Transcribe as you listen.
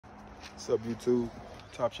What's up, YouTube?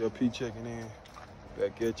 Top Shelf P checking in.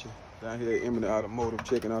 Back at you. Down here at Eminent Automotive,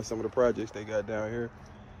 checking out some of the projects they got down here.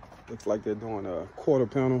 Looks like they're doing a quarter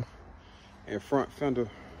panel and front fender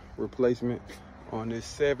replacement on this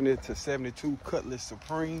 70 to 72 Cutlass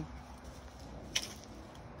Supreme.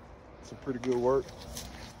 Some pretty good work.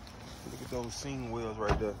 Look at those seam wheels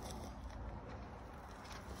right there.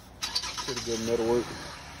 Pretty good metal work.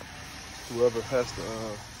 Whoever has to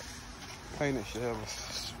paint it should have a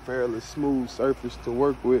fairly smooth surface to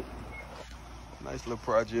work with. Nice little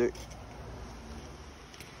project.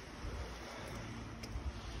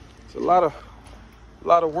 It's a lot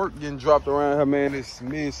of work getting dropped around here, man. This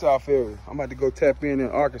mid-south area. I'm about to go tap in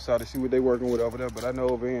Arkansas to see what they're working with over there, but I know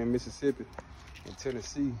over here in Mississippi and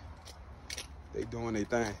Tennessee, they doing their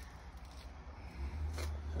thing.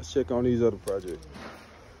 Let's check on these other projects.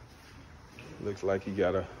 Looks like he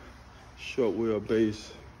got a short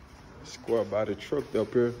wheelbase square body truck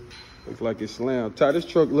up here. Looks like it's slammed tight. This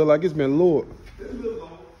truck look like it's been lowered.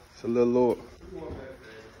 It's a little lowered.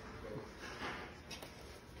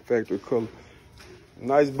 Factory color.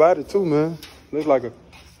 Nice body too, man. Looks like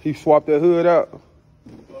he swapped that hood out.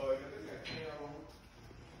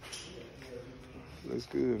 Looks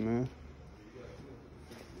good, man.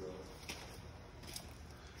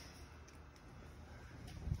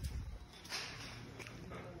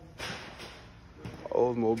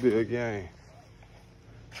 Oldsmobile gang.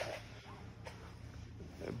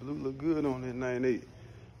 That blue look good on that 98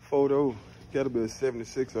 photo. Gotta be a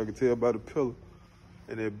 76, I can tell by the pillar.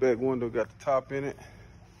 And that back window got the top in it.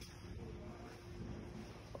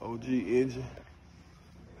 OG engine.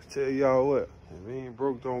 I tell y'all what, if it ain't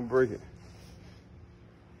broke, don't break it.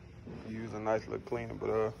 Use a nice little cleaner,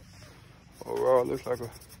 but overall looks like a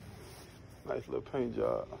nice little paint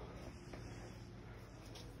job.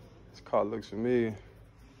 This car looks familiar.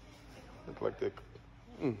 Look like that.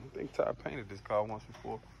 I think Ty painted this car once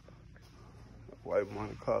before. White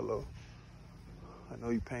Monte Carlo. I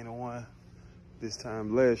know he painted one this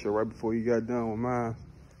time last year, right before he got done with mine.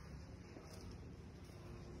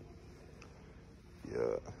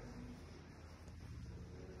 Yeah.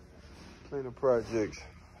 Plenty of projects.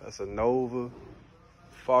 That's a Nova,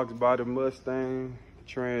 Fox body Mustang,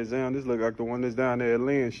 Trans Am. This look like the one that's down there at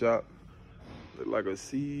Lynn shop. Look like a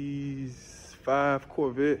C5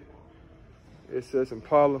 Corvette. SS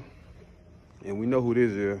Impala. And we know who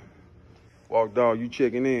this is. Walk Dog, you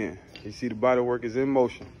checking in. You see the body work is in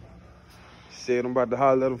motion. Said I'm about to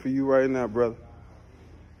holler at him for you right now, brother.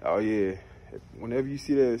 Oh yeah. Whenever you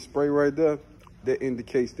see that spray right there, that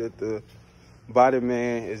indicates that the body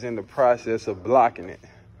man is in the process of blocking it.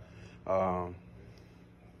 I'm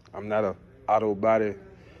not a auto body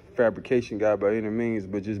fabrication guy by any means,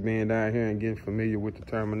 but just being down here and getting familiar with the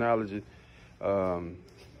terminology,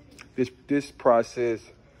 this process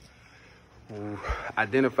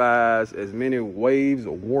identifies as many waves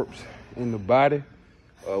or warps in the body,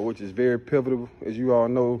 which is very pivotal. As you all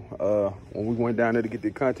know, when we went down there to get the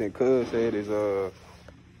content, Cuz had his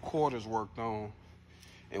quarters worked on.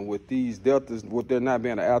 And with these deltas, with there not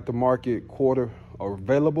being an aftermarket quarter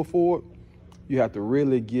available for it, you have to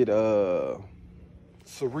really get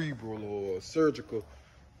cerebral or surgical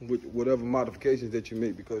with whatever modifications that you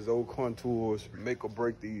make, because those contours make or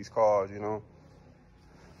break these cars, you know.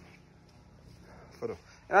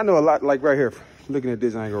 And I know a lot, like right here, looking at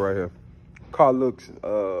this angle right here, car looks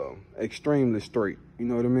extremely straight, you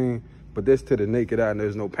know what I mean? But that's to the naked eye, and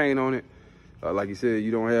there's no paint on it. Like you said, you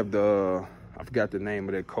don't have the, I forgot the name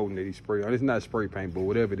of that coating that he sprayed on. It's not spray paint, but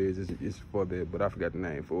whatever it is, it's for that, but I forgot the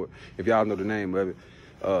name for it. If y'all know the name of it,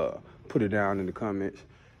 put it down in the comments.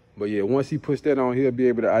 But yeah, once he puts that on, he'll be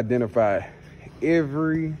able to identify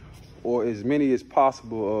every, or as many as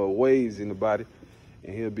possible, waves in the body,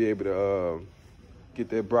 and he'll be able to get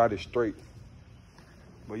that body straight.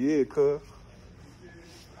 But yeah, cuz,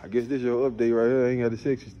 I guess this is your update right here. I ain't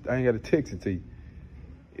got to text it to you.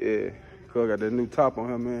 Yeah, cuz got that new top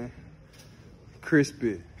on him, man.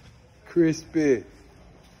 Crispy.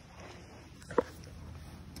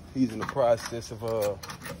 He's in the process of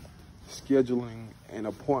scheduling an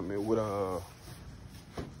appointment with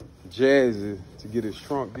Jazzy to get his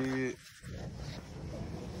trunk did.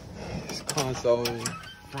 His console,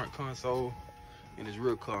 front console, and his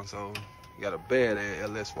rear console. He got a badass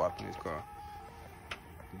LS swap in his car.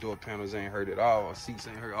 Door panels ain't hurt at all. Seats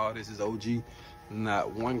ain't hurt. All this is OG.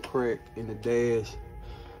 Not one crack in the dash.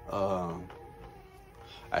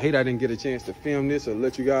 I hate I didn't get a chance to film this or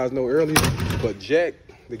let you guys know earlier, but Jack,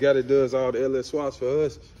 the guy that does all the LS swaps for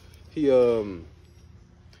us, he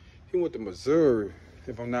went to Missouri,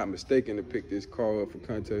 if I'm not mistaken, to pick this car up for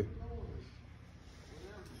Conte.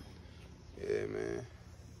 Yeah, man.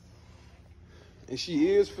 and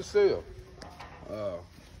she is for sale.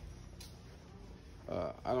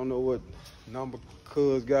 I don't know what number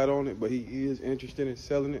Cuz got on it, but he is interested in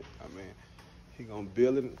selling it. I mean, he gonna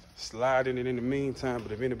build it, slide in it in the meantime,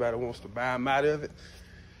 but if anybody wants to buy him out of it,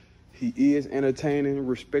 he is entertaining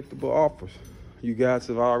respectable offers. You guys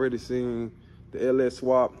have already seen the LS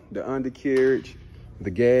swap, the undercarriage,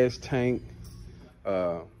 the gas tank.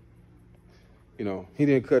 You know, he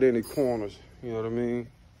didn't cut any corners, you know what I mean?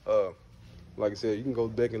 Like I said, you can go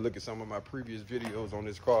back and look at some of my previous videos on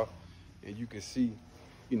this car, and you can see,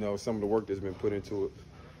 you know, some of the work that's been put into it.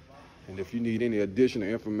 And if you need any additional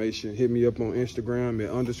information, hit me up on Instagram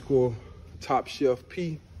at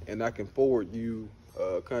 _TopChefP, and I can forward you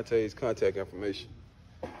Conte's contact information.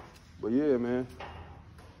 But yeah, man,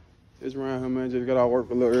 it's around here, man. Just got out of work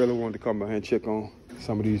a little early. Wanted to come by here and check on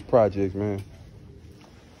some of these projects, man.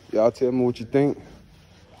 Y'all tell me what you think.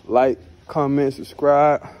 Like, comment,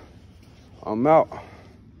 subscribe. I'm out.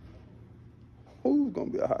 Ooh, gonna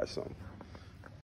be a hot summer.